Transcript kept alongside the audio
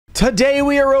Today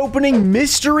we are opening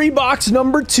mystery box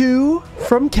number 2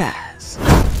 from Kaz.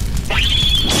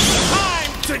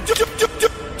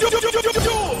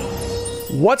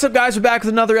 What's up, guys? We're back with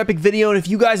another epic video, and if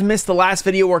you guys missed the last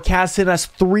video where Kaz sent us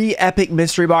 3 epic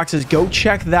mystery boxes, go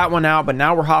check that one out. But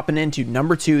now we're hopping into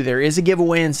number 2. There is a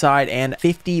giveaway inside and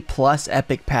 50 plus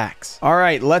epic packs. All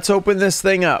right, let's open this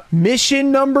thing up.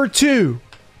 Mission number 2,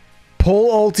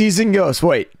 pull ulties and ghosts.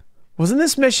 Wait, wasn't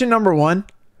this mission number 1?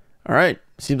 All right,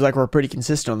 seems like we're pretty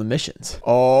consistent on the missions.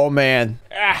 Oh man.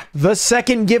 The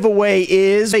second giveaway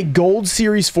is a gold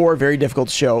series 4, very difficult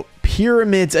to show.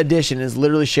 Pyramids edition is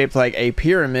literally shaped like a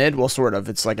pyramid. Well, sort of.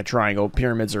 It's like a triangle.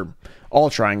 Pyramids are all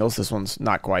triangles. This one's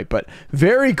not quite, but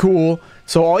very cool.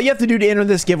 So all you have to do to enter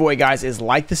this giveaway, guys, is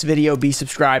like this video, be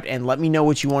subscribed, and let me know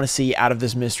what you want to see out of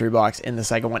this mystery box in the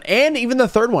second one, and even the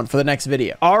third one for the next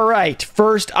video. All right,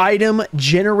 first item,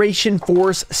 Generation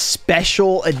Force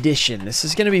Special Edition. This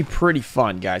is going to be pretty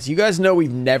fun, guys. You guys know we've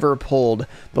never pulled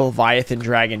the Leviathan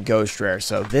Dragon Ghost Rare,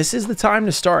 so this is the time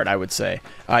to start, I would say.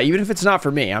 Even if it's not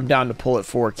for me, I'm down to pull it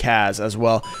for Kaz as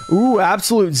well. Ooh,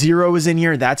 Absolute Zero is in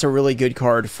here. That's a really good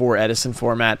card for Edison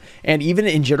format, and even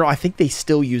in general, I think they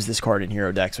still use this card in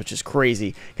Hero decks, which is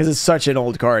crazy because it's such an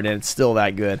old card and it's still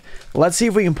that good. Let's see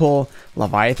if we can pull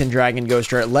Leviathan Dragon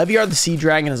Ghost Rare. Leviar the Sea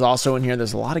Dragon is also in here.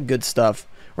 There's a lot of good stuff,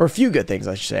 or a few good things,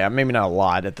 I should say. Maybe not a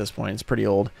lot at this point. It's pretty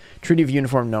old. Treaty of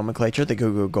Uniform Nomenclature, the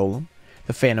Go-Go Golem,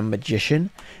 the Phantom Magician,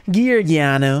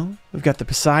 Georgiano. We've got the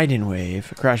Poseidon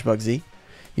Wave, Crash Bug Z,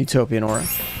 Utopian Aura,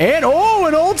 and oh,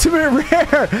 an ultimate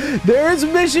rare. There's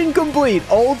mission complete.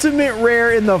 Ultimate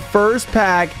rare in the first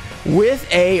pack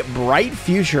with a Bright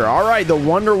Future. All right, the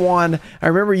Wonder Wand. I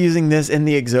remember using this in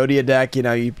the Exodia deck. You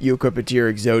know, you equip it to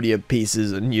your Exodia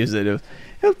pieces and use it. It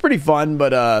was pretty fun,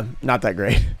 but not that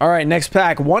great. All right, next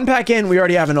pack. One pack in, we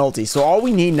already have an ulti. So all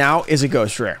we need now is a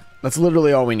Ghost Rare. That's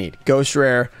literally all we need. Ghost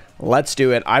Rare. Let's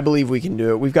do it. I believe we can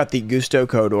do it. We've got the Gusto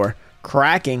Kodor,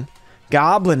 Cracking,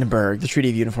 Goblinberg, the Treaty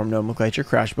of Uniform Nomenclature,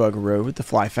 Crashbug Road, the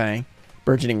Fly Fang,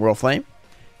 Burgeoning Whirlflame,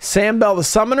 Sambell the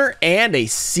Summoner, and a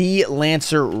Sea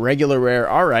Lancer regular rare.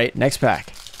 All right, next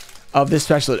pack of this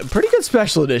special, pretty good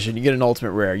special edition. You get an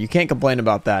ultimate rare. You can't complain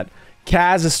about that.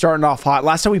 Kaz is starting off hot.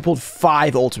 Last time we pulled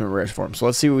 5 ultimate rares for him, so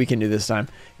let's see what we can do this time.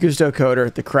 Gusto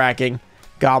Coder, the Cracking,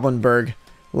 Goblinberg,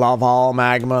 Laval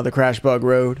Magma, the Crashbug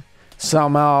Road,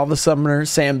 Samal the Summoner,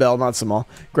 Sambell, not Samal,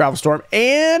 Gravelstorm,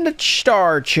 and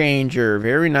Star Changer.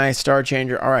 Very nice Star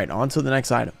Changer. All right, on to the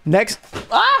next item.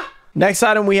 Next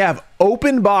item, we have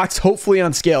open box, hopefully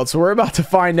unscaled. So we're about to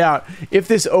find out if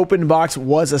this open box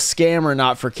was a scam or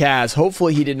not for Kaz.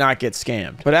 Hopefully he did not get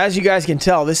scammed. But as you guys can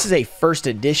tell, this is a first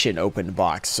edition open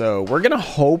box. So we're going to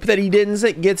hope that he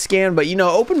didn't get scammed. But you know,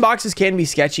 open boxes can be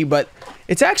sketchy, but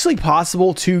it's actually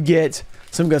possible to get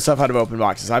some good stuff out of open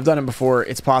boxes. I've done it before.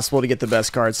 It's possible to get the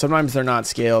best cards. Sometimes they're not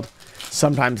scaled.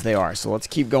 Sometimes they are. So let's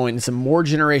keep going. Some more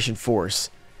Generation Force.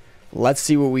 Let's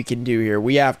see what we can do here.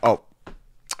 We have... oh,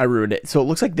 I ruined it. So it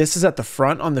looks like this is at the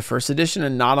front on the first edition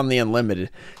and not on the Unlimited.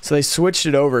 So they switched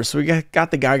it over. So we got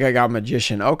the Gaga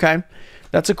Magician. Okay.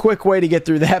 That's a quick way to get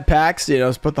through that pack. So, you know,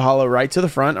 let's put the holo right to the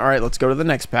front. All right, let's go to the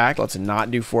next pack. Let's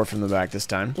not do 4 from the back this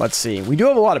time. Let's see. We do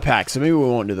have a lot of packs, so maybe we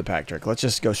won't do the pack trick. Let's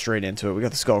just go straight into it. We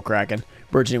got the Skull Kraken,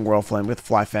 Burgeoning Whirlflame with the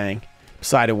Fly Fang,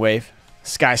 Poseidon Wave,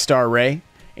 Sky Star Ray,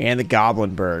 and the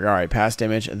Goblinberg. All right, past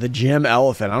image. The Gem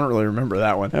Elephant. I don't really remember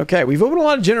that one. Okay, we've opened a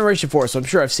lot of Generation 4, so I'm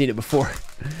sure I've seen it before.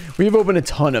 We've opened a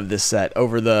ton of this set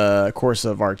over the course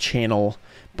of our channel,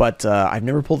 but I've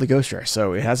never pulled the Ghost Rare,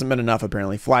 so it hasn't been enough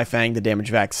apparently. Fly Fang, the Damage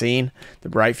Vaccine, the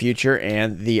Bright Future,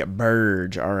 and the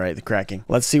Burge. All right, the Cracking.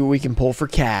 Let's see what we can pull for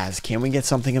Kaz. Can we get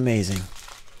something amazing?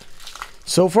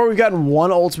 So far, we've gotten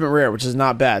 1 ultimate rare, which is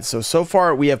not bad. So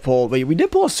far, we have pulled... we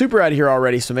did pull a super out of here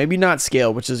already, so maybe not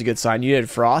scale, which is a good sign. You did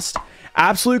Frost.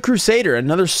 Absolute Crusader,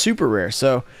 another super rare.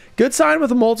 So, good sign with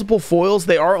the multiple foils.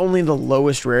 They are only the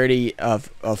lowest rarity of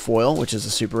foil, which is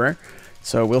a super rare.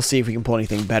 So, we'll see if we can pull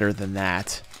anything better than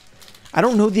that. I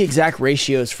don't know the exact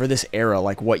ratios for this era,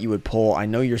 like what you would pull. I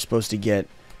know you're supposed to get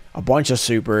a bunch of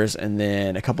supers, and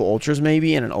then a couple ultras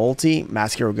maybe, and an ulti.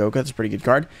 Mask Hero Goku, that's a pretty good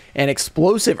card. And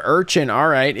Explosive Urchin, all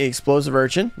right, Explosive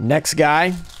Urchin. Next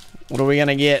guy, what are we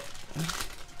gonna get?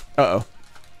 Uh-oh.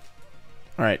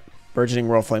 All right, Burgeoning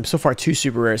Whirlflame. So far, 2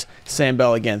 super rares.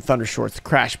 Sambell again, Thunder Shorts,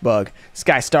 Crash Bug,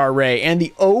 Sky Star Ray, and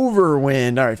the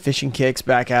Overwind. All right, Fishing Kicks,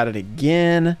 back at it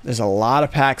again. There's a lot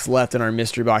of packs left in our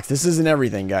mystery box. This isn't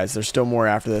everything, guys. There's still more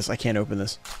after this. I can't open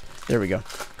this. There we go.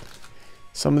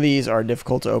 Some of these are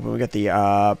difficult to open. We got the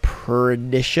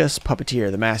Pernicious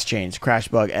Puppeteer, the Mass Chains, Crash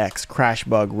Bug X, Crash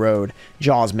Bug Road,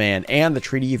 Jaws Man, and the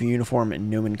Treaty of Uniform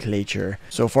Nomenclature.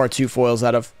 So far, 2 foils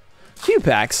out of few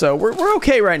packs, so we're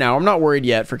okay right now. I'm not worried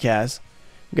yet for Kaz.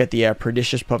 We got the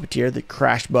Pernicious Puppeteer, the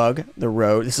Crash Bug, the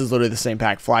Road. This is literally the same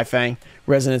pack. Fly Fang,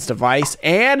 Resonance Device,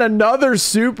 and another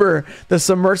super, the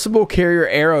Submersible Carrier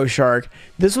Arrow Shark.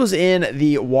 This was in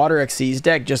the Water Xyz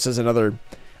deck, just as another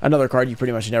card you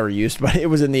pretty much never used, but it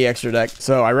was in the extra deck.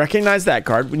 So I recognize that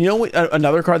card. You know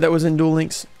another card that was in Duel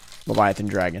Links? Leviathan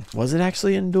Dragon. Was it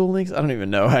actually in Duel Links? I don't even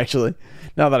know, actually.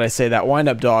 Now that I say that. Wind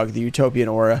Up Dog, the Utopian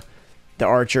Aura, the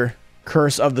Archer,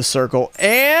 Curse of the Circle,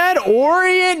 and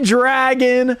Orient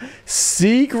Dragon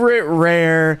secret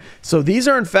rare. So these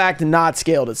are in fact not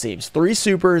scaled, it seems. 3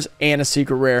 supers and a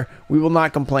secret rare. We will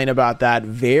not complain about that.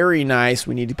 Very nice.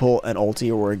 We need to pull an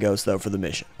ulti or a ghost though for the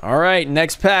mission. All right,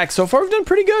 next pack. So far we've done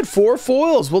pretty good. 4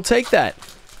 foils. We'll take that.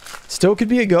 Still could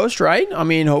be a ghost, right? I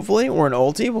mean, hopefully, or an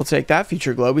ulti. We'll take that.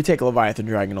 Future Glow. We take a Leviathan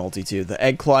Dragon ulti, too. The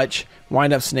Egg Clutch,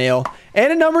 Wind Up Snail,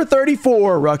 and a number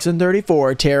 34. Ruxin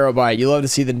 34, Terabyte. You love to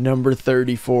see the number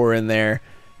 34 in there.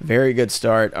 Very good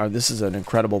start. This is an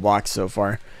incredible box so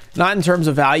far. Not in terms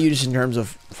of value, just in terms of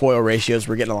foil ratios.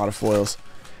 We're getting a lot of foils.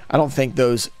 I don't think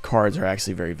those cards are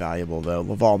actually very valuable, though.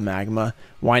 Laval Magma,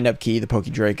 Wind Up Key, the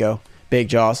Pokedraco, Big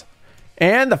Jaws,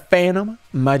 and the Phantom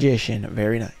Magician.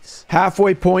 Very nice.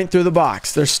 Halfway point through the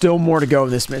box. There's still more to go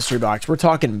in this mystery box. We're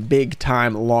talking big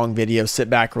time long video. Sit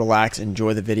back, relax,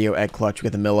 enjoy the video. Egg Clutch. We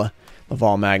got the Milla,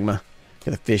 Laval Magma. We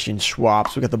got the Fishing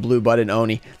Swaps. We got the Blue Button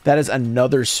Oni. That is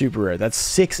another super rare. That's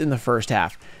 6 in the first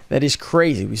half. That is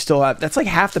crazy. We still have, that's like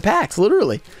half the packs,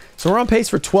 literally. So we're on pace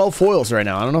for 12 foils right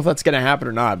now. I don't know if that's going to happen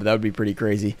or not, but that would be pretty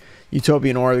crazy.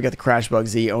 Utopian Aura, we got the Crash Bug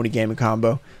Z, Oni Gaming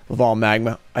Combo, Laval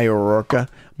Magma, Iororca.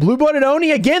 Blue Button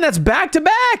Oni, again, that's back to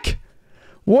back.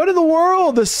 What in the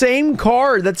world? The same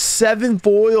card. That's 7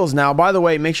 foils now. By the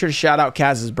way, make sure to shout out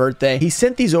Kaz's birthday. He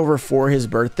sent these over for his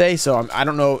birthday, so I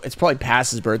don't know. It's probably past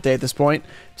his birthday at this point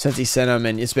since he sent them,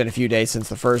 and it's been a few days since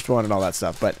the first one and all that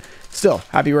stuff. But still,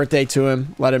 happy birthday to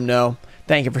him. Let him know.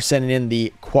 Thank you for sending in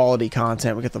the quality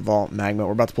content. We got the Vault Magma.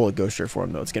 We're about to pull a Ghost Rare for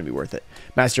him, though. It's going to be worth it.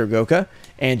 Master Goka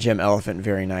and Gem Elephant.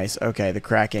 Very nice. Okay, the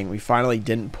Cracking. We finally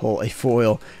didn't pull a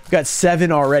foil. We've got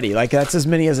 7 already. Like, that's as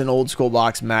many as an old school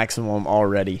box maximum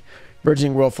already.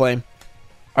 Burgeoning World Flame.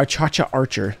 Archacha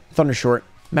Archer. Thunder Short.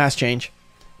 Mass Change.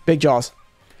 Big Jaws.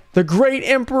 The Great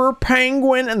Emperor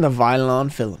Penguin and the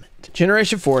Vylon Filament.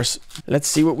 Generation Force. Let's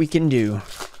see what we can do.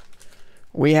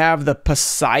 We have the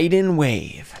Poseidon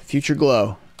Wave, Future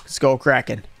Glow, Skull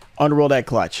Kraken, Underworld Egg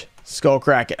Clutch, Skull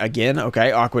Kraken again.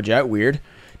 Okay, Aqua Jet, weird.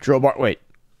 Drill Bar. Wait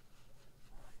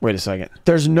a second.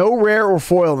 There's no rare or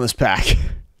foil in this pack.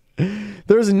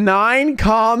 There's 9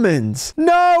 commons.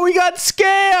 No, we got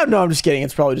scammed. No, I'm just kidding.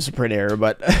 It's probably just a print error,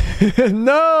 but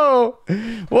no.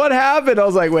 What happened? I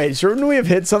was like, wait, shouldn't we have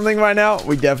hit something by now?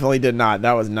 We definitely did not.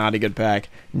 That was not a good pack.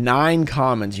 9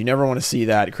 commons. You never want to see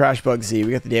that. Crash Bug Z.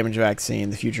 We got the Damage Vaccine,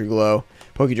 the Future Glow,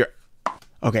 Pokedra.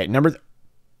 Okay,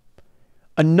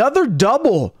 another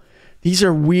double. These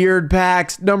are weird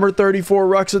packs. Number 34,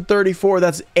 Ruxin 34.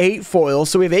 That's 8 foils.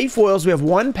 So we have 8 foils. We have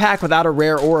 1 pack without a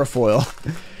rare or a foil.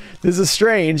 This is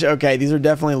strange. Okay, these are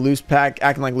definitely loose pack,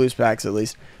 acting like loose packs at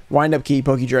least. Wind Up Key,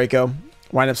 Pokedraco,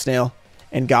 Wind Up Snail,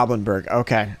 and Goblinberg.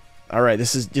 Okay. All right,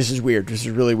 this is weird. This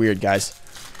is really weird, guys.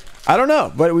 I don't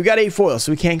know, but we got 8 foils,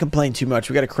 so we can't complain too much.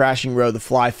 We got a Crashing Road, the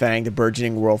Fly Fang, the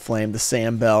Burgeoning World Flame, the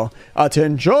Sam Bell,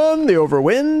 Attention, the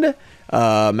Overwind,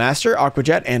 Master, Aqua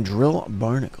Jet, and Drill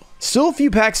Barnacle. Still a few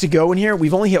packs to go in here.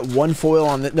 We've only hit 1 foil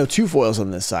on the, no, 2 foils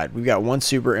on this side. We've got 1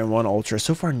 super and 1 ultra.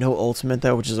 So far, no ultimate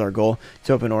though, which is our goal.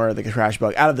 To open Aura, the Crash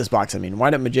Bug out of this box. I mean,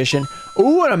 Wind Up Magician.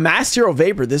 Ooh, and a Mass Hero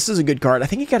Vapor. This is a good card. I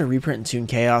think it got a reprint in Toon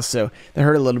Chaos, so that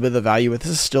hurt a little bit of the value, but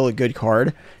this is still a good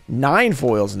card. 9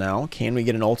 foils now. Can we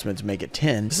get an ultimate to make it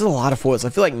 10? This is a lot of foils. I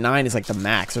feel like 9 is like the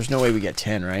max. There's no way we get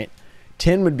 10, right?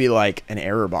 10 would be like an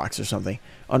error box or something.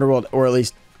 Underworld, or at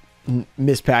least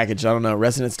mispackaged. I don't know.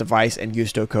 Resonance Device and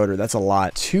Gusto Coder. That's a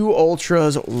lot. 2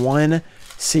 ultras, 1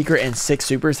 secret, and 6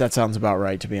 supers. That sounds about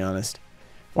right, to be honest.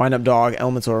 Wind Up Dog,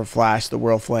 Elements Over Flash, the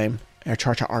World Flame,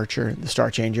 Archacha Archer, the Star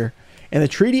Changer, and the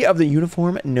Treaty of the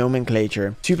Uniform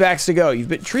Nomenclature. 2 packs to go. You've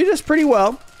been treated us pretty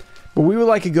well, but we would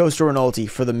like a ghost or an ulti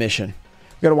for the mission.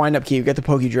 We got a Wind Up Key. We got the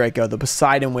Pokedraco, the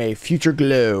Poseidon Wave, Future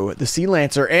Glow, the Sea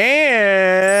Lancer,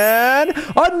 and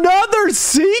another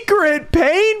secret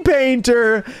Pain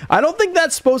Painter. I don't think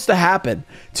that's supposed to happen.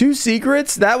 2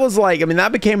 secrets. That was like, I mean,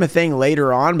 that became a thing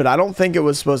later on, but I don't think it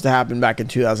was supposed to happen back in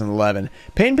 2011.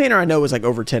 Pain Painter, I know, was like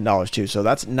over $10 too, so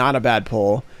that's not a bad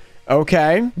pull.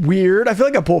 Okay, weird. I feel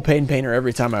like I pull Pain Painter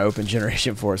every time I open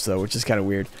Generation Force though, which is kind of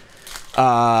weird.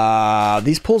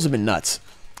 These pulls have been nuts.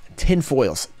 10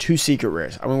 foils, 2 secret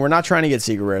rares. I mean, we're not trying to get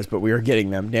secret rares, but we are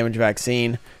getting them. Damage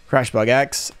Vaccine, Crash Bug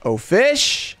X, Oh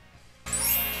Fish.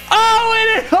 Oh! Oh,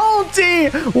 and an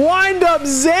ulti! Wind up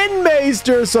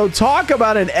Zenmeister. So talk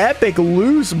about an epic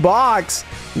loose box.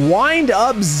 Wind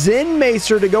up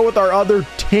Zenmeister to go with our other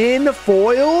 10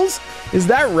 foils. Is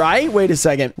that right? Wait a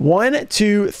second. 1,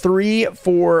 2, 3,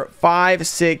 4, 5,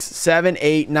 6, 7,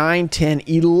 8, 9, 10,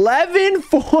 11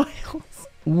 foils.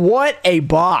 What a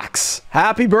box.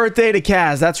 Happy birthday to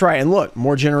Kaz. That's right. And look,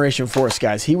 more Generation Force,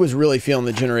 guys. He was really feeling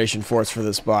the Generation Force for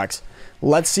this box.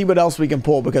 Let's see what else we can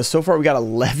pull, because so far we got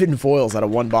 11 foils out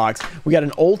of one box. We got an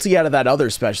ulti out of that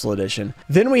other special edition.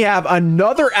 Then we have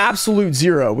another Absolute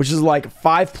Zero, which is like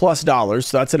 $5+.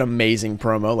 So that's an amazing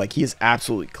promo. Like, he is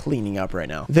absolutely cleaning up right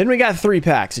now. Then we got 3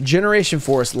 packs. Generation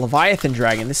Force, Leviathan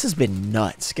Dragon. This has been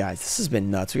nuts, guys. This has been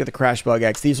nuts. We got the Crash Bug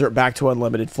X. These are back to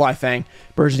unlimited. Fly Fang,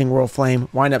 Burgeoning World Flame,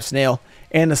 Wind Up Snail,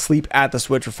 and Asleep at the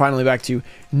Switch. We're finally back to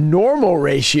normal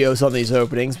ratios on these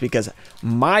openings, because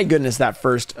my goodness, that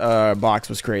first box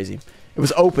was crazy. It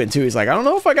was open too. He's like, I don't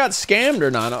know if I got scammed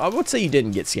or not. I would say you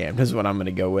didn't get scammed, is what I'm going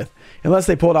to go with. Unless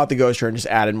they pulled out the Ghost Shard and just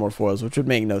added more foils, which would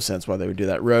make no sense why they would do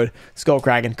that. Road,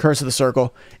 Skullkraken, Curse of the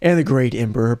Circle, and the Great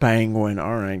Emperor Penguin.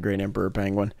 All right, Great Emperor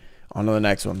Penguin. On to the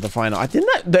next one, the final.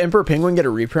 Didn't the Emperor Penguin get a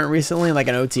reprint recently, like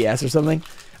an OTS or something?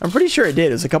 I'm pretty sure it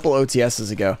did. It was a couple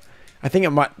OTSs ago. I think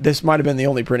this might have been the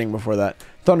only printing before that.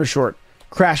 Thunder Short,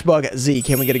 Crash Bug Z.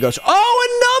 Can we get a Ghost? Oh,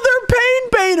 another Pain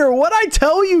Painter. What'd I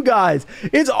tell you guys?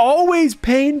 It's always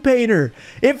Pain Painter.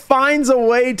 It finds a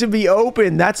way to be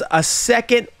open. That's a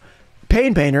second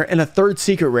Pain Painter and a third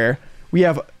secret rare. We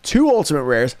have 2 ultimate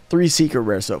rares, 3 secret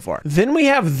rares so far. Then we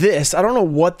have this. I don't know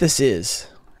what this is.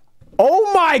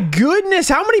 Oh my goodness.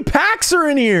 How many packs are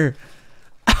in here?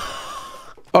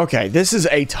 Okay, this is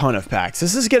a ton of packs.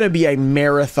 This is going to be a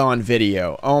marathon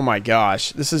video. Oh my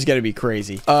gosh, this is going to be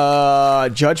crazy.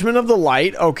 Judgment of the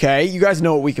Light. Okay, you guys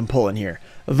know what we can pull in here.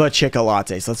 The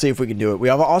Chocolates. Let's see if we can do it. We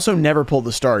have also never pulled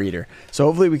the Star Eater, so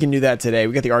hopefully we can do that today.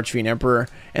 We got the Archfiend Emperor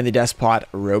and the Despot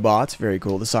Robot. Very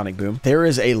cool. The Sonic Boom. There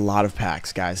is a lot of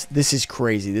packs, guys. This is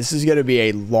crazy. This is going to be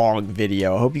a long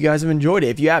video. I hope you guys have enjoyed it.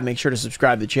 If you have, make sure to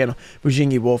subscribe to the channel.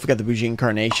 Bujingi Wolf. We got the Bujing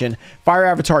Carnation. Fire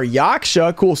Avatar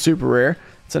Yaksha. Cool super rare.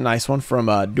 It's a nice one from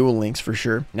Duel Links for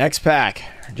sure. Next pack,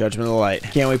 Judgment of the Light.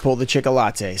 Can't we pull the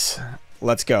Chocolates?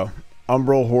 Let's go.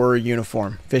 Umbral Horror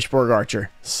Uniform, Fishborg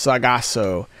Archer,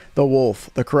 Sagasso, the Wolf,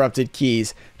 the Corrupted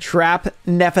Keys, Trap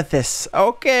Nephthys.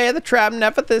 Okay, the Trap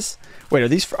Nephthys. Wait, are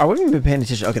these? I haven't even been paying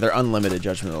attention. Okay, they're unlimited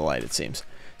Judgment of the Light, it seems.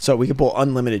 So we can pull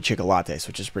unlimited Chocolates,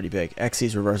 which is pretty big.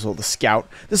 Xyz Reversal, the Scout,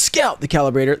 the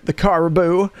Calibrator, the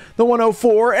Caribou, the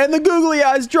 104, and the Googly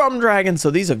Eyes Drum Dragon.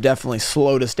 So these have definitely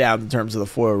slowed us down in terms of the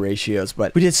foil ratios,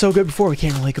 but we did so good before, we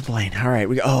can't really complain. All right,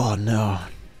 oh no,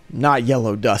 not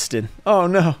Yellow Dusted. Oh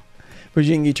no.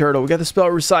 Bujingi Turtle. We got the Spell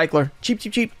Recycler.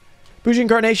 Cheap. Bujing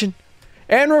Carnation.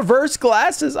 And Reverse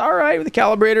Glasses. All right, with the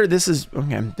Calibrator. This is,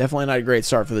 okay, definitely not a great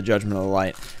start for the Judgment of the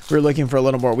Light. We're looking for a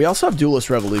little more. We also have Duelist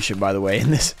Revolution, by the way, in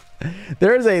this.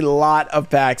 There's a lot of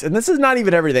packs, and this is not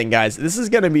even everything, guys. This is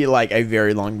going to be like a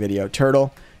very long video.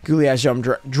 Turtle. Googly Eyes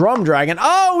Drum Dragon.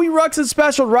 Oh, we Ruxin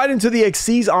special right into the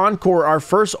Xyz Encore, our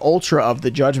first Ultra of the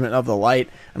Judgment of the Light.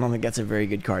 I don't think that's a very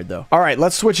good card, though. All right,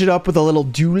 let's switch it up with a little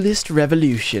Duelist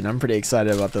Revolution. I'm pretty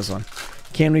excited about this one.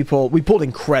 Can we pull? We pulled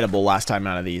Incredible last time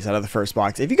out of these, out of the first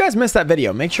box. If you guys missed that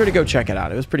video, make sure to go check it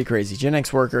out. It was pretty crazy. Gen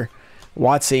X Worker,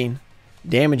 Watsine,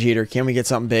 Damage Eater. Can we get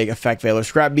something big? Effect Veiler,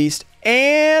 Scrap Beast,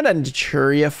 and a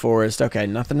Naturia Forest. Okay,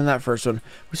 nothing in that first one.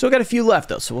 We still got a few left,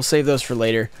 though, so we'll save those for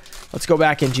later. Let's go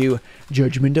back into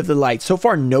Judgment of the Light. So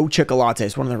far, no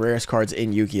Chocolates, one of the rarest cards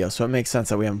in Yu-Gi-Oh! So it makes sense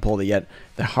that we haven't pulled it yet.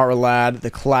 The Haralad, the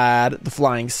Clad, the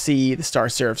Flying Sea, the Star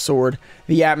Seraph Sword,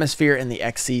 the Atmosphere, and the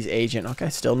Xyz Agent. Okay,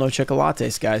 still no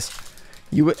Chocolates, guys.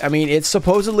 I mean, it's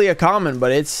supposedly a common,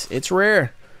 but it's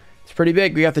rare. It's pretty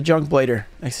big. We got the Junk Blader,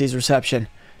 Xyz Reception,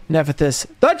 Nephthys,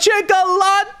 the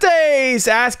Chocolates!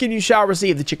 Ask and you shall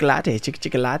receive the Chocolates.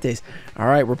 Chocolates. All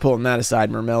right, we're pulling that aside.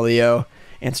 Mermelio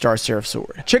and Star Seraph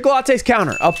Sword. Chocolates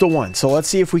counter up to 1. So let's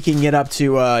see if we can get up to,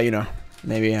 you know,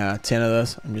 maybe 10 of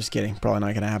those. I'm just kidding. Probably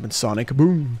not going to happen. Sonic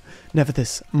Boom,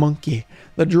 Nephthys, Monkey,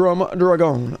 the Drum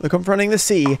Dragon, the Confronting the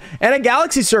Sea, and a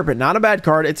Galaxy Serpent. Not a bad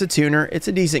card. It's a tuner. It's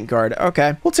a decent card.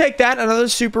 Okay, we'll take that. Another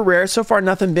super rare. So far,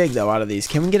 nothing big, though, out of these.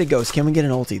 Can we get a Ghost? Can we get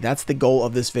an ulti? That's the goal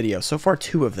of this video. So far,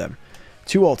 2 of them.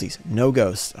 2 ultis. No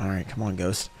Ghosts. All right, come on,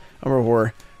 Ghost. Umber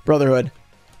Horror, Brotherhood,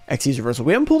 Xyz Reversal.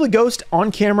 We haven't pulled a Ghost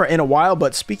on camera in a while,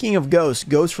 but speaking of Ghosts,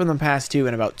 Ghosts from the past 2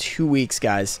 in about 2 weeks,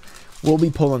 guys. We'll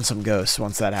be pulling some Ghosts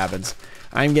once that happens.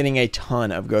 I'm getting a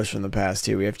ton of Ghosts from the past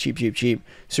 2. We have Cheap,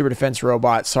 Super Defense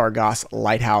Robot, Sargos,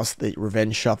 Lighthouse, the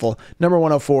Revenge Shuffle, number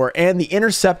 104, and the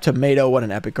Intercept Tomato. What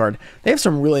an epic card. They have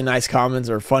some really nice commons,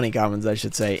 or funny commons, I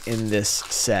should say, in this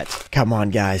set. Come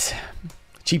on, guys.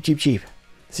 Cheap, cheap, cheap.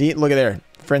 See, look at there.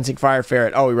 Forensic Fire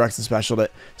Ferret. Oh, we Ruxin specialed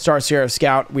it. Star Seraph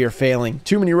Scout. We are failing.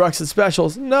 Too many Ruxin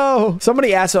specials. No.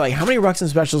 Somebody asked like, how many Ruxin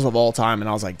specials of all time? And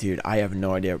I was like, dude, I have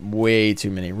no idea. Way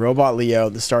too many. Robot Leo,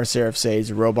 the Star Seraph Sage,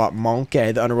 the Robot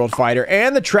Monkey, the Underworld Fighter,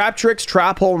 and the Trap Tricks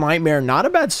Trap Hole Nightmare. Not a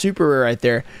bad super rare right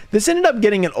there. This ended up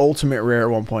getting an ultimate rare at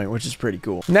one point, which is pretty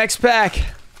cool. Next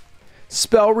pack.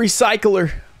 Spell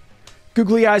Recycler.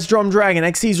 Googly Eyes Drum Dragon,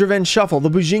 Xyz's Revenge Shuffle, the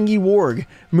Bujingi Warg,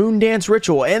 Moon Dance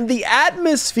Ritual, and the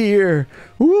Atmosphere.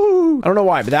 Woo! I don't know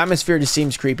why, but the Atmosphere just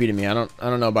seems creepy to me. I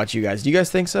don't know about you guys. Do you guys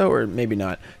think so, or maybe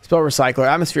not? Spell Recycler.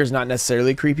 Atmosphere is not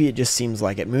necessarily creepy. It just seems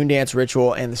like it. Moon Dance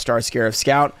Ritual and the Star Scarab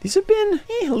Scout. These have been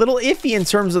a little iffy in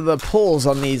terms of the pulls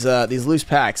on these loose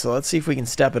packs. So let's see if we can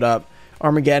step it up.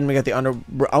 Armageddon. We got the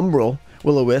Umbral.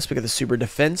 Will-O-Wisp, we got the Super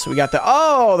Defense, we got the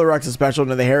Ruxin Special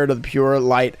into the Herald of the Pure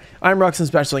Light. I'm Ruxin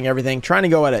Specialing everything, trying to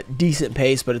go at a decent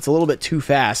pace, but it's a little bit too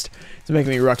fast. It's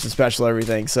making me Ruxin Special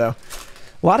everything, so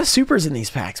a lot of supers in these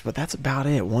packs, but that's about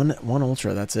it. One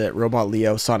Ultra, that's it. Robot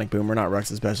Leo, Sonic Boom, we're not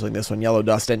Ruxin Specialing this one. Yellow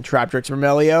Dustin, Traptrix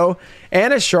Remelio,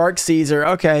 and a Shark Caesar.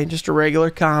 Okay, just a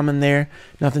regular common there.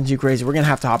 Nothing too crazy. We're going to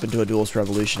have to hop into a Duelist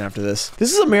Revolution after this.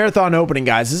 This is a marathon opening,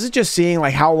 guys. This is just seeing,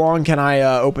 like, how long can I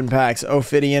open packs.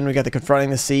 Ophidian, we got the Confronting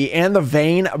the Sea, and the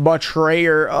Vain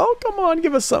Betrayer. Oh, come on,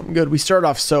 give us something good. We started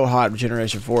off so hot with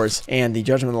Generation 4s, and the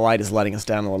Judgment of the Light is letting us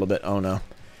down a little bit. Oh, no.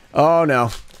 Oh,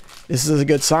 no. This is a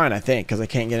good sign, I think, because I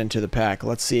can't get into the pack.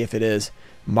 Let's see if it is.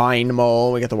 Mind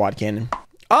Mole. We got the Wad Cannon.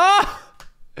 Ah!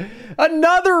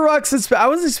 Another Ruxin. I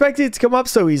wasn't expecting it to come up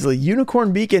so easily.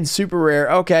 Unicorn Beacon, super rare.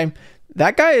 Okay.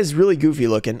 That guy is really goofy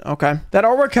looking. Okay. That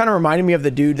artwork kind of reminded me of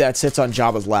the dude that sits on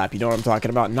Jabba's lap. You know what I'm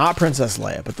talking about? Not Princess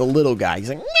Leia, but the little guy. He's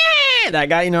like, nah! That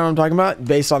guy, you know what I'm talking about?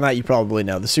 Based on that, you probably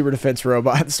know. The Super Defense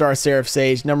Robot, Star Seraph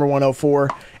Sage, number 104.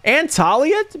 And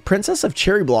Talia, Princess of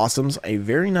Cherry Blossoms. A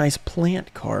very nice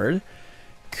plant card.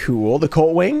 Cool. The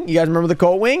Colt Wing. You guys remember the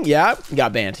Colt Wing? Yeah.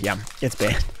 Got banned. Yeah. It's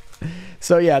banned.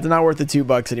 So, yeah, it's not worth the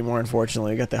 $2 anymore,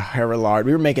 unfortunately. We got the Herald.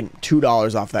 We were making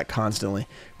 $2 off that constantly.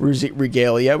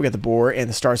 Regalia. We got the Boar and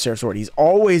the Star Seraph Sword. He's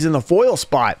always in the foil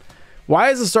spot. Why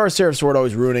is the Star Seraph Sword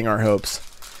always ruining our hopes?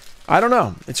 I don't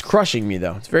know. It's crushing me,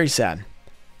 though. It's very sad.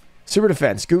 Super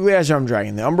Defense, Googly Eyes Drum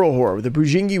Dragon, the Umbral Horror, the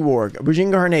Bujingi Warg,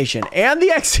 Bujinga Carnation, and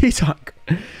the XC Talk.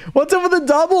 What's up with the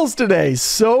doubles today?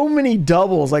 So many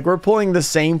doubles. Like, we're pulling the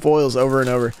same foils over and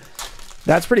over.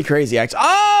 That's pretty crazy, actually.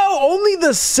 Oh, only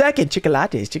the second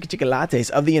Chicolates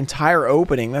of the entire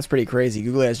opening. That's pretty crazy.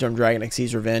 Googly Eyes Drum Dragon,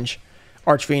 Xyz's Revenge,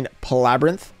 Archfiend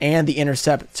Palabyrinth, and the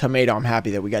Intercept Tomato. I'm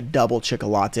happy that we got double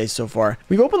Chicolates so far.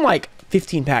 We've opened like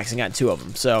 15 packs and got 2 of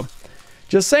them. So,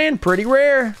 just saying, pretty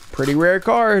rare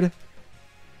card.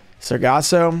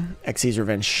 Sargasso, Xyz's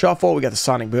Revenge Shuffle. We got the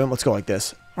Sonic Boom. Let's go like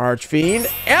this. Archfiend.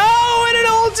 Oh, and an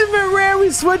ultimate rare. We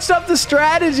switched up the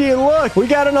strategy, and look, we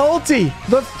got an ulti.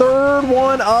 The third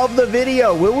one of the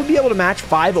video. Will we be able to match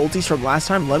 5 ultis from last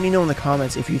time? Let me know in the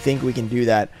comments if you think we can do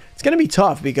that. It's going to be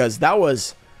tough because that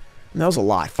was a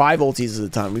lot. 5 ultis at a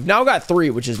time. We've now got 3,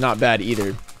 which is not bad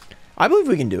either. I believe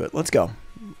we can do it. Let's go.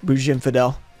 Bougie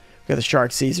Infidel. We got the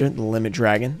Shark Caesar, the Limit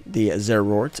Dragon, the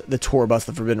Zerort, the Torbus,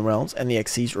 the Forbidden Realms, and the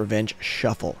Xyz's Revenge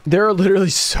Shuffle. There are literally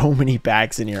so many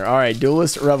packs in here. All right,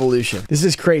 Duelist Revolution. This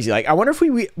is crazy. Like, I wonder if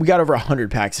we got over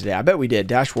 100 packs today. I bet we did.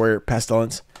 Dash Warrior,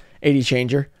 Pestilence, 80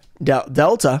 Changer,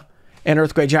 Delta, and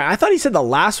Earthquake Giant. I thought he said the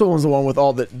last one was the one with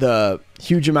all the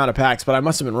huge amount of packs, but I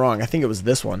must have been wrong. I think it was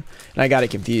this one, and I got it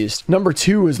confused. Number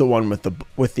 2 is the one with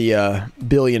the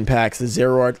billion packs. The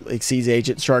Zerort, Xyz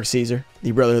Agent, Shark Caesar,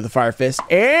 the Brother of the Fire Fist,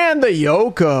 and the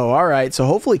Yoko. All right, so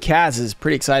hopefully Kaz is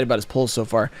pretty excited about his pulls so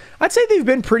far. I'd say they've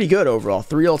been pretty good overall.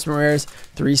 3 Ultimate Rares,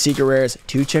 3 Secret Rares,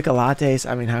 2 Chicolates.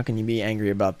 I mean, how can you be angry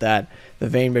about that? The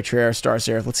Vain Betrayer, Star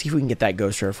Seraph. Let's see if we can get that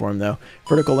Ghost Rare for him, though.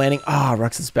 Vertical Landing. Ah,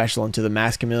 Ruxin Special into the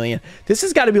Mask Chameleon. This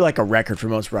has got to be like a record for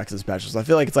most Ruxin Specials. I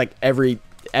feel like it's like every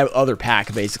other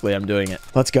pack, basically, I'm doing it.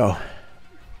 Let's go.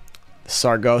 The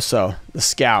Sargasso, the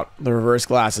Scout, the Reverse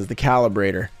Glasses, the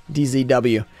Calibrator,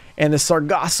 DZW, and the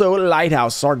Sargasso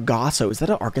Lighthouse. Sargasso, is that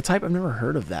an archetype? I've never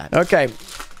heard of that. Okay,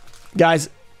 guys,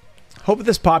 hope that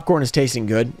this popcorn is tasting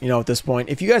good, you know, at this point.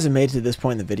 If you guys have made it to this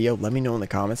point in the video, let me know in the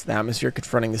comments. The Atmosphere,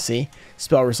 Confronting the Sea,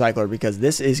 Spell Recycler, because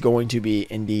this is going to be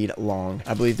indeed long.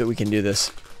 I believe that we can do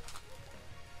this.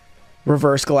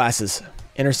 Reverse Glasses,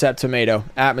 Intercept Tomato,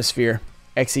 Atmosphere,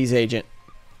 Xyz Agent,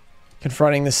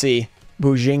 Confronting the Sea,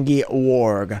 Bujingi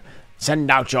Warg. Send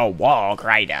out your Warg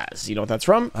Riders. You know what that's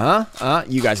from? Huh?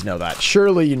 You guys know that.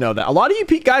 Surely you know that. A lot of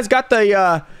you guys got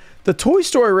the the Toy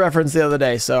Story reference the other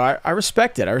day, so I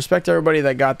respect it. I respect everybody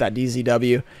that got that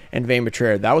DZW and Vein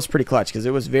Betrayer. That was pretty clutch because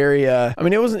it was very. I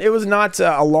mean, it was not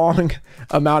a long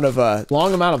amount of line.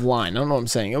 I don't know what I'm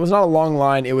saying. It was not a long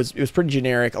line. It was pretty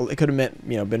generic. It could have meant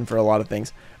been for a lot of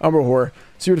things. Umbral Horror,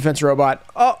 Super Defense Robot.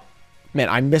 Oh. Man,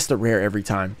 I miss the rare every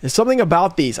time. There's something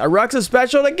about these. I Rux a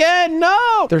special again.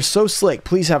 No! They're so slick.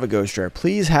 Please have a Ghost Rare.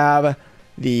 Please have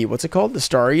the, what's it called? The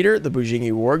Star Eater, the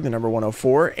Bujingi Warg, the number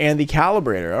 104, and the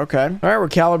Calibrator. Okay. All right, we're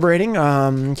calibrating.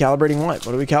 Calibrating what?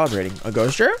 What are we calibrating? A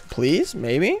Ghost Rare? Please?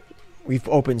 Maybe? We've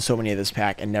opened so many of this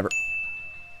pack and never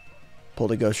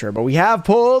pulled a Ghost Rare, but we have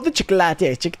pulled the Chocolate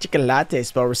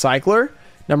Spell Recycler.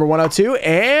 Number 102,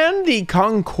 and the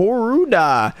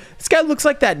Concoruda. This guy looks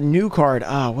like that new card.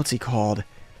 What's he called?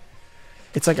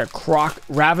 It's like a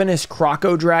Ravenous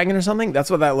Croco Dragon or something. That's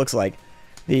what that looks like.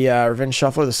 The Revenge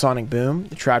Shuffler, the Sonic Boom,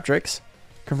 the Traptrix,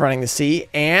 Confronting the Sea,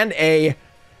 and a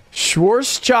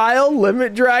Schwarzschild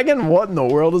Limit Dragon. What in the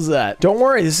world is that? Don't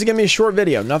worry, this is gonna be a short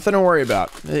video. Nothing to worry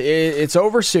about. It's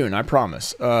over soon, I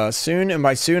promise. Soon, and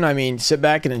by soon I mean sit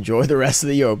back and enjoy the rest of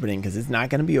the opening because it's not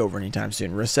gonna be over anytime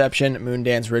soon. Reception,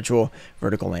 Moondance Ritual,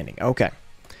 Vertical Landing. Okay,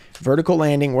 vertical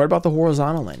landing. What about the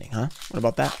horizontal landing, huh? What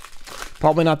about that?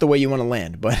 Probably not the way you want to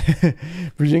land, but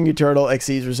Virginia Turtle,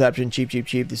 Xyz Reception,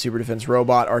 Cheap, the Super Defense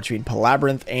Robot, Archfiend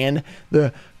Palabyrinth, and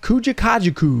the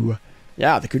Kujikajiku.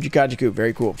 Yeah, the Kujikajiku,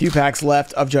 very cool. Few packs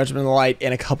left of Judgment of the Light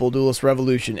and a couple Duelist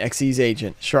Revolution, Xyz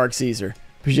Agent, Shark Caesar,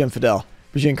 Bujin Fidel,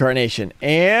 Bujin Carnation,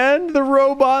 and the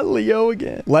Robot Leo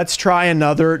again. Let's try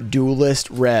another Duelist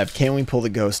Rev. Can we pull the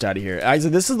Ghost out of here?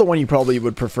 Isaac, this is the one you probably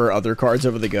would prefer other cards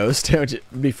over the Ghost. It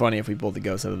would be funny if we pulled the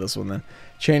Ghost out of this one then.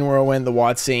 Chain Whirlwind, the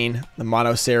Watsine, the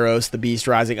Monoceros, the Beast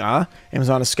Rising,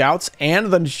 Amazon Scouts, and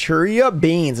the Churia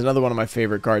Beans, another one of my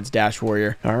favorite cards, Dash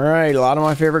Warrior. All right, a lot of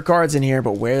my favorite cards in here,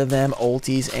 but where them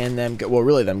ultis and them, well,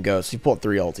 really them ghosts. You pulled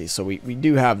 3 ultis, so we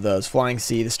do have those. Flying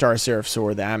Sea, the Star Seraph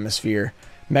Sword, the Atmosphere,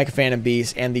 Mecha Phantom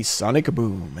Beast, and the Sonic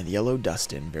Boom, and the Yellow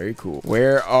Dustin. Very cool.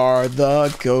 Where are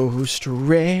the Ghost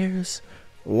Rares?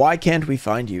 Why can't we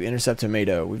find you? Intercept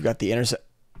Tomato. We've got the Intercept.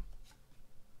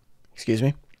 Excuse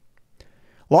me?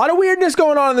 A lot of weirdness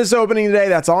going on in this opening today.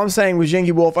 That's all I'm saying.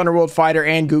 Wujingi Wolf, Underworld Fighter,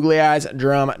 and Googly Eyes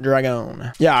Drum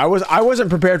Dragon. Yeah, I wasn't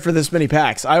prepared for this many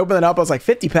packs. I opened it up. I was like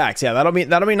 50 packs. Yeah, that'll be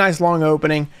a nice long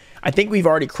opening. I think we've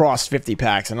already crossed 50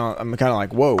 packs, and I'm kind of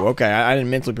like, whoa, okay, I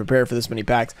didn't mentally prepare for this many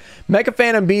packs. Mecha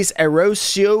Phantom Beast,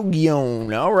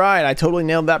 Erosyogion. All right, I totally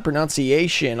nailed that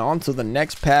pronunciation. On to the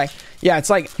next pack. Yeah,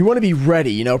 it's like you want to be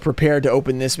ready, you know, prepared to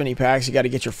open this many packs. You got to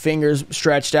get your fingers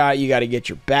stretched out. You got to get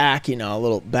your back, you know, a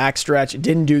little back stretch. It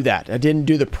didn't do that. I didn't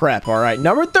do the prep. All right,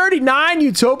 number 39,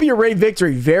 Utopia Ray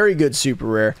Victory. Very good super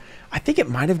rare. I think it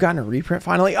might have gotten a reprint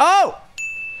finally. Oh!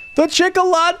 The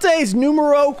Chocolates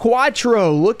numero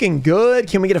cuatro, looking good.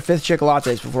 Can we get a 5th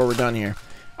Chocolates before we're done here?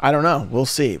 I don't know. We'll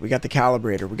see. We got the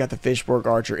Calibrator. We got the Fishborg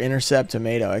Archer, Intercept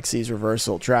Tomato, Xyz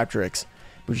Reversal, Traptrix,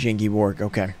 Bujingi Warg.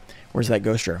 Okay. Where's that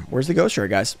Ghost Rare? Where's the Ghost Rare,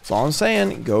 guys? That's all I'm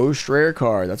saying. Ghost Rare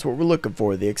card. That's what we're looking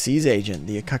for. The Xyz Agent,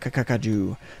 the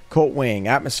Kakakakaju, Colt Wing,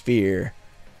 Atmosphere.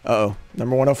 Uh-oh.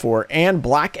 Number 104. And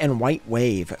Black and White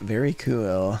Wave. Very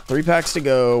cool. 3 packs to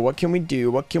go. What can we do?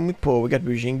 What can we pull? We got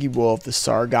Bujingi Wolf, the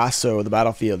Sargasso, the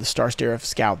Battlefield, the Star Seraph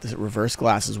Scout, the Reverse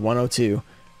Glasses, 102.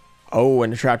 Oh,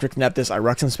 and the Traptrix Neptus,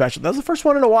 Iruxan Special. That was the first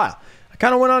one in a while. I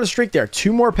kind of went on a streak there.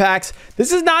 2 more packs.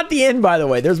 This is not the end, by the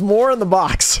way. There's more in the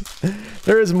box.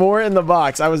 There is more in the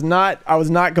box. I was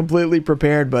not completely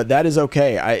prepared, but that is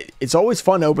okay. It's always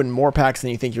fun to open more packs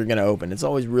than you think you're going to open. It's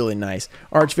always really nice.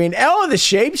 Archfiend. Oh, the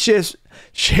Shapeshifter.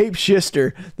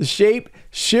 The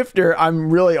Shapeshifter. I'm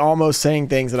really almost saying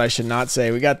things that I should not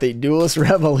say. We got the Duelist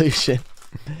Revolution.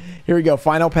 Here we go.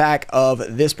 Final pack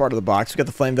of this part of the box. We got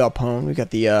the Flame Valpone. We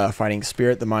got the Fighting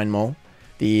Spirit, the Mind Mole,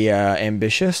 the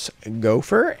Ambitious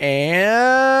Gopher,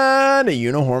 and a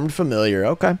Unihorned Familiar.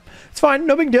 Okay. It's fine.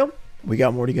 No big deal. We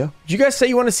got more to go. Did you guys say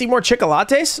you want to see more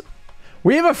Chocolates?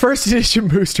 We have a 1st edition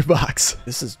booster box.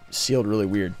 This is sealed really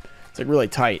weird. It's like really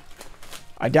tight.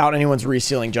 I doubt anyone's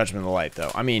resealing Judgment of the Light,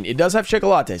 though. I mean, it does have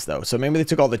Chocolates, though. So maybe they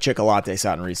took all the Chocolates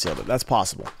out and resealed it. That's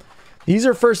possible. These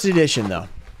are 1st edition, though.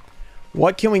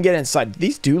 What can we get inside?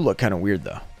 These do look kind of weird,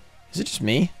 though. Is it just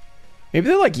me? Maybe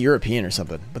they're like European or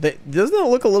something. But doesn't it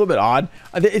look a little bit odd?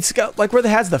 It's got like where it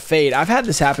has the fade. I've had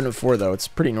this happen before, though. It's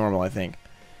pretty normal, I think.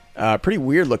 Pretty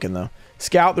weird looking, though.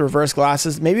 Scout, the Reverse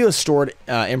Glasses. Maybe it was stored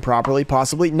improperly,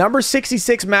 possibly. Number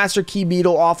 66, Master Key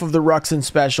Beetle off of the Ruxin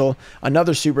Special.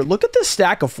 Another super. Look at this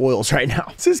stack of foils right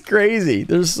now. This is crazy.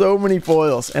 There's so many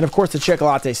foils. And, of course, the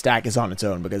Chocolate stack is on its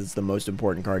own because it's the most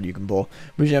important card you can pull.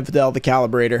 Bujin Fidel, the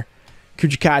Calibrator.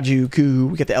 Kujikaju, Ku.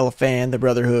 We got the Elephant, the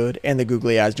Brotherhood, and the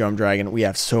Googly Eyes Drum Dragon. We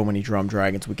have so many drum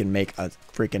dragons. We can make a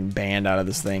freaking band out of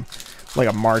this thing. Like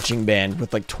a marching band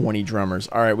with like 20 drummers.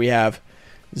 All right, we have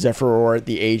Zephyr,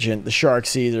 the Agent, the Shark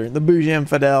Caesar, the Bougie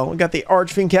Infidel. We got the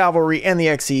Archfiend Cavalry and the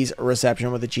XC's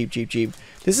Reception with the cheap.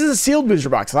 This is a sealed booster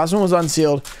box. The last one was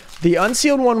unsealed. The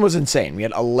unsealed one was insane. We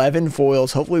had 11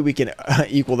 foils. Hopefully we can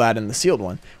equal that in the sealed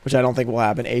one, which I don't think will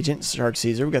happen. Agent, Shark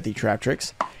Caesar. We got the Trap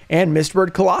Tricks. And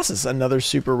Mistbird Colossus, another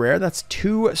super rare. That's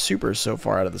 2 supers so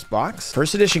far out of this box.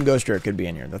 First edition Ghost Rare could be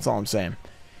in here. That's all I'm saying.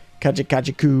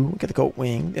 Kajiku, got the Coat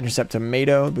Wing, Intercept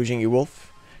Tomato, Bujingi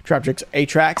Wolf, Traptrix,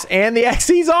 Atrax, and the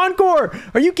XC's Encore.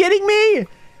 Are you kidding me?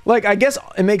 Like, I guess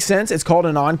it makes sense. It's called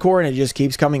an Encore and it just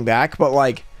keeps coming back. But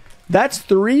like, that's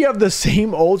 3 of the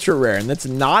same ultra rare, and that's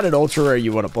not an ultra rare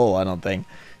you want to pull, I don't think.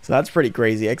 So that's pretty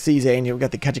crazy. XC's Angel, we got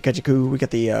the Kajiku, we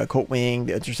got the Coat Wing,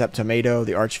 the Intercept Tomato,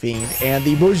 the Archfiend, and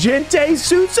the Bogente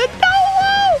Susanoo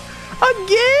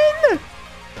again.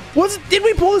 Did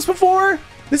we pull this before?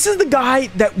 This is the guy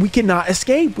that we cannot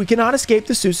escape. We cannot escape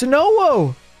the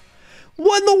Susanoo.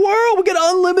 What in the world? We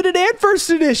got unlimited and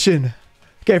first edition.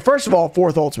 Okay, first of all,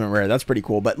 4th ultimate rare. That's pretty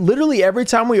cool. But literally every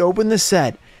time we open this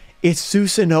set, it's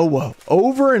Susanoo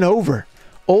over and over.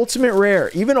 Ultimate rare.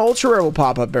 Even ultra rare will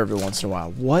pop up every once in a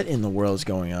while. What in the world is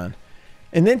going on?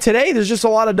 And then today, there's just a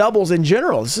lot of doubles in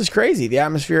general. This is crazy. The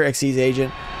Atmosphere, XC's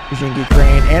Agent, Bujingi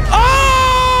Crane, and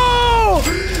oh!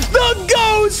 The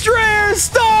Ghost Rare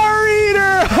Star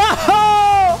Eater!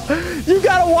 You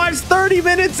gotta watch 30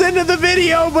 minutes into the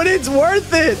video, but it's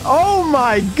worth it. Oh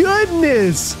my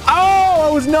goodness. Oh,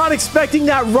 I was not expecting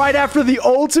that right after the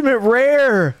ultimate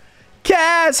rare.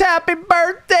 Kaz, happy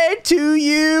birthday to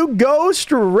you.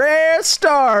 Ghost Rare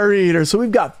Star Eater. So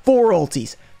we've got 4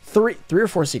 ultis. 3 or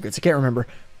 4 secrets. I can't remember.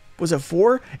 Was it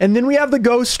 4? And then we have the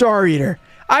Ghost Star Eater.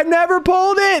 I've never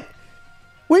pulled it.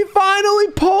 We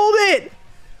finally pulled it.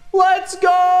 Let's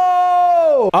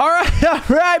go. All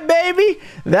right, baby.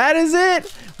 That is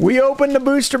it. We opened the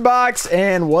booster box,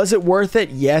 and was it worth it?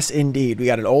 Yes, indeed. We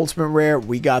got an ultimate rare.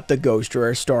 We got the Ghost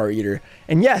Rare Star Eater.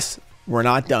 And yes, we're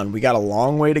not done. We got a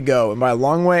long way to go. And by a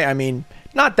long way, I mean,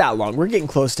 not that long. We're getting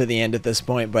close to the end at this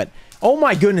point, but oh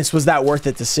my goodness, was that worth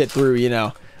it to sit through, you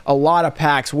know, a lot of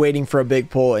packs waiting for a big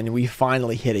pull, and we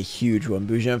finally hit a huge one.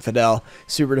 Bougie Infidel,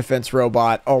 Super Defense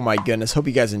Robot. Oh my goodness. Hope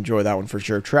you guys enjoy that one for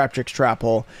sure. Trap Tricks, Trap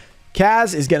Hole.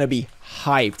 Kaz is going to be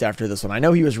hyped after this one. I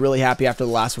know he was really happy after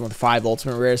the last one with 5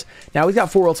 ultimate rares. Now he's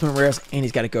got 4 ultimate rares, and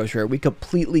he's got a Ghost Rare. We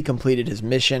completely completed his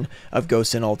mission of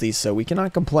Ghosts and Ultis, so we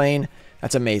cannot complain.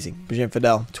 That's amazing. Bougie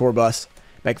Infidel, Tour Bus,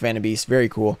 Mech Phantom Beast. Very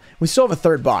cool. We still have a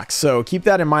 3rd box, so keep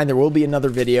that in mind. There will be another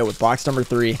video with box number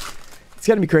 3. It's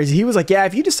gonna be crazy. He was like, yeah,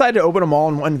 if you decide to open them all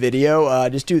in one video,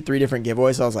 just do 3 different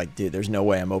giveaways. I was like, dude, there's no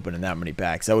way I'm opening that many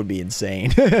packs. That would be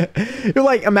insane. You're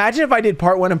like, imagine if I did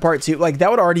part 1 and part 2. Like, that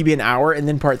would already be an hour, and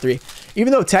then part 3.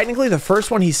 Even though technically the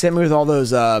first one he sent me with all those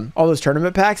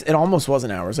tournament packs, it almost was an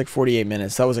hour. It was like 48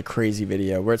 minutes. That was a crazy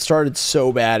video where it started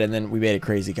so bad, and then we made a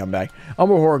crazy comeback.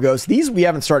 Umbral Horror Ghost. These we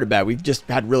haven't started bad. We've just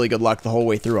had really good luck the whole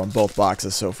way through on both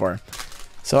boxes so far.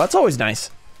 So that's always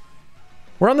nice.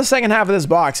 We're on the second half of this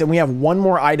box, and we have one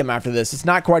more item after this. It's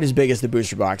not quite as big as the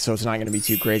booster box, so it's not going to be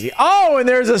too crazy. Oh, and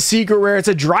there's a secret rare. It's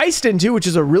a Dryston, too, which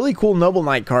is a really cool Noble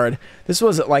Knight card. This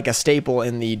was like a staple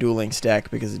in the Duel Links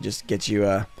deck because it just gets you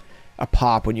a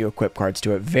pop when you equip cards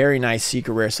to it. Very nice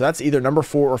secret rare. So that's either number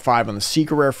 4 or 5 on the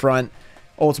secret rare front.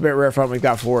 Ultimate rare front, we've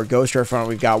got 4. Ghost rare front,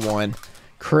 we've got 1.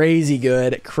 Crazy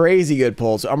good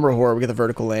pulls. Umbral Horror, we got the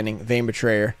Vertical Landing. Vein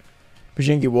Betrayer.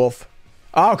 Bujingi Wolf.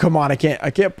 Oh, come on. I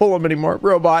can't pull them anymore.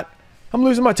 Robot. I'm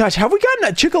losing my touch. Have we gotten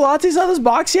a Chocolates out of this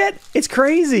box yet? It's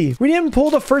crazy. We didn't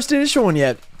pull the first edition one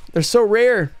yet. They're so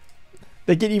rare.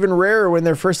 They get even rarer when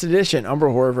they're first edition.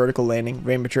 Umbral Horror, Vertical Landing,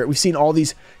 Vein Betrayer. We've seen all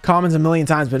these commons a million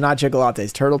times, but not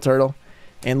Chocolates. Turtle.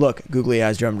 And look, Googly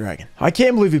Eyes Drum Dragon. I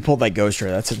can't believe we pulled that Ghost Rare.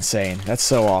 That's insane. That's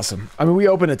so awesome. I mean, we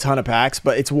opened a ton of packs,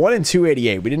 but it's 1 in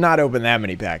 288. We did not open that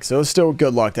many packs, so it's still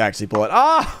good luck to actually pull it.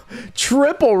 Ah!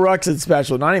 Triple Ruxin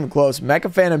Special. Not even close.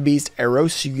 Mecha Phantom Beast,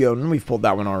 Erosion. We've pulled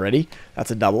that one already.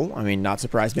 That's a double. I mean, not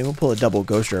surprised. Maybe we'll pull a double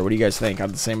Ghost Rare. What do you guys think? Out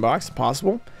of the same box?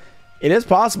 Possible? It is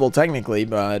possible, technically,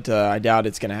 but I doubt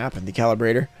it's going to happen. The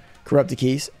Calibrator, Corrupted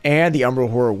Keys, and the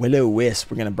Umbral Horror Will-O-Wisp.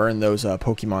 We're going to burn those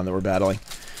Pokemon that we're battling.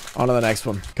 On to the next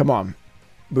one. Come on.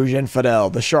 Bougie Infidel,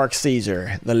 the Shark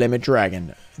Caesar, the Limit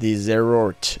Dragon, the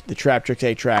Zerort, the Trap Tricks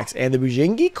Atrax, and the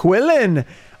Bujingi Quillin.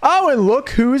 Oh, and look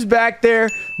who's back there.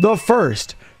 The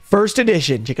first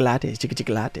edition.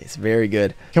 Chocolates. Very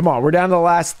good. Come on. We're down to the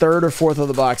last 3rd or 4th of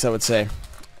the box, I would say.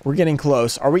 We're getting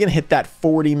close. Are we going to hit that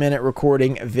 40-minute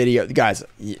recording video? Guys,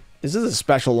 This is a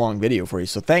special long video for you.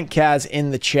 So thank Kaz in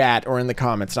the chat or in the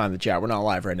comments, not in the chat. We're not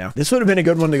live right now. This would have been a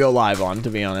good one to go live on, to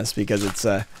be honest, because it's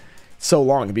so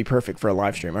long. It'd be perfect for a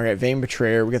live stream. All right, Vain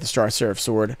Betrayer. We got the Star Seraph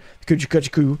Sword, the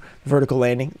Kuchikuchiku, the Vertical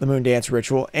Landing, the Moon Dance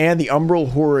Ritual, and the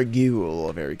Umbral Horror.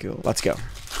 Very cool. Let's go.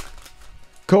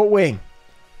 Colt Wing.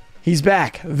 He's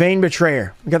back. Vain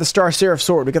Betrayer. We got the Star Seraph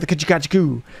Sword. We got the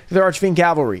Kuchikuchiku, the Archfiend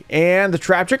Cavalry, and the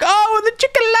Trap Trick. Oh, and the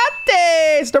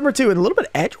Chocolates! Number 2. And a little bit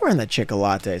edgeware in the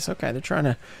Chocolates. Okay, they're trying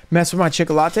to mess with my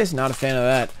Chocolates. Not a fan of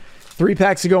that. 3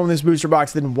 packs to go in this booster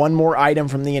box. Then 1 more item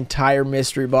from the entire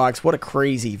mystery box. What a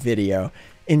crazy video.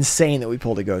 Insane that we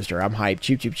pulled a ghoster. I'm hyped.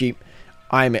 Cheap, cheap, cheap.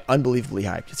 I'm unbelievably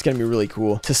hyped. It's going to be really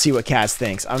cool to see what Kaz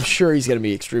thinks. I'm sure he's going to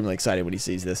be extremely excited when he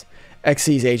sees this.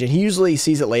 XC's agent. He usually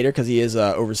sees it later because he is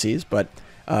overseas, but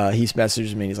he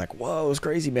messages me and he's like, whoa, it was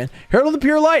crazy, man. Herald of the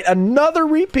Pure Light, another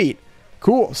repeat.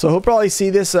 Cool. So he'll probably see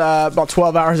this about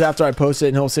 12 hours after I post it,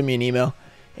 and he'll send me an email,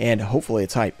 and hopefully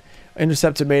it's hype.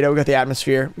 Intercept Tomato, we got the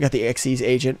Atmosphere, we got the XC's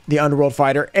agent, the Underworld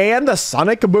Fighter, and the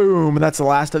Sonic Boom. And that's the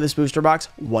last of this booster box.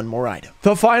 1 more item.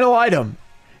 The final item.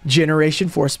 Generation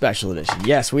 4 Special Edition.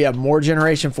 Yes, we have more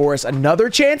Generation 4s. Another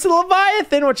chance at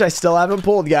Leviathan, which I still haven't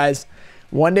pulled, guys.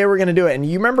 One day we're going to do it. And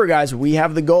you remember, guys, we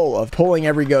have the goal of pulling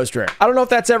every ghost rare. I don't know if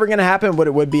that's ever going to happen, but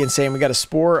it would be insane. We got a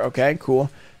Spore. Okay, cool.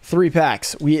 3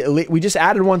 packs. We just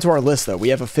added 1 to our list, though. We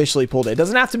have officially pulled it. It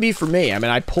doesn't have to be for me. I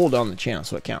mean, I pulled on the channel,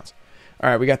 so it counts. All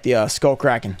right, we got the Skull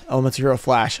Kraken, Elemental Hero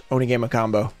Flash, Onigama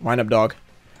Combo, Wind Up Dog,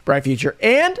 Bright Future,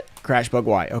 and Crash Bug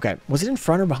Y. Okay, was it in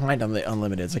front or behind on the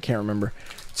Unlimiteds? I can't remember.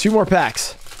 2 more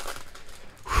packs.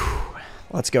 Whew.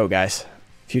 Let's go, guys.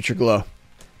 Future Glow,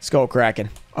 Skull Kraken,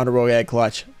 Underworld Egg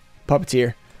Clutch,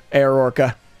 Puppeteer, Air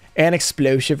Orca, and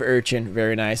Explosive Urchin.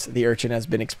 Very nice. The Urchin has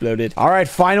been exploded. All right,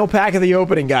 final pack of the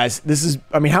opening, guys. This is,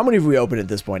 I mean, how many have we opened at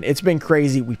this point? It's been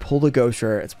crazy. We pulled a ghost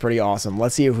rare. It's pretty awesome.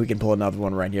 Let's see if we can pull another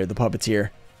one right here. The Puppeteer.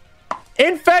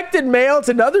 Infected Male. It's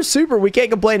another super. We can't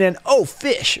complain. And oh,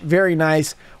 Fish. Very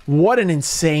nice. What an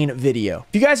insane video.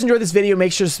 If you guys enjoyed this video,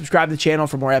 make sure to subscribe to the channel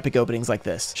for more epic openings like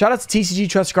this. Shout out to TCG,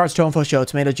 Trust Cards, Toinfo Show,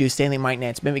 Tomato Juice, Stanley, Mike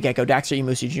Nance, Mimic Gecko, Daxter,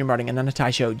 Emusi, Junior Martin, Ananda Tai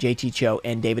Show, JT Cho,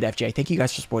 and David FJ. Thank you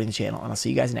guys for supporting the channel, and I'll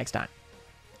see you guys next time.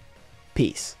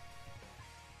 Peace.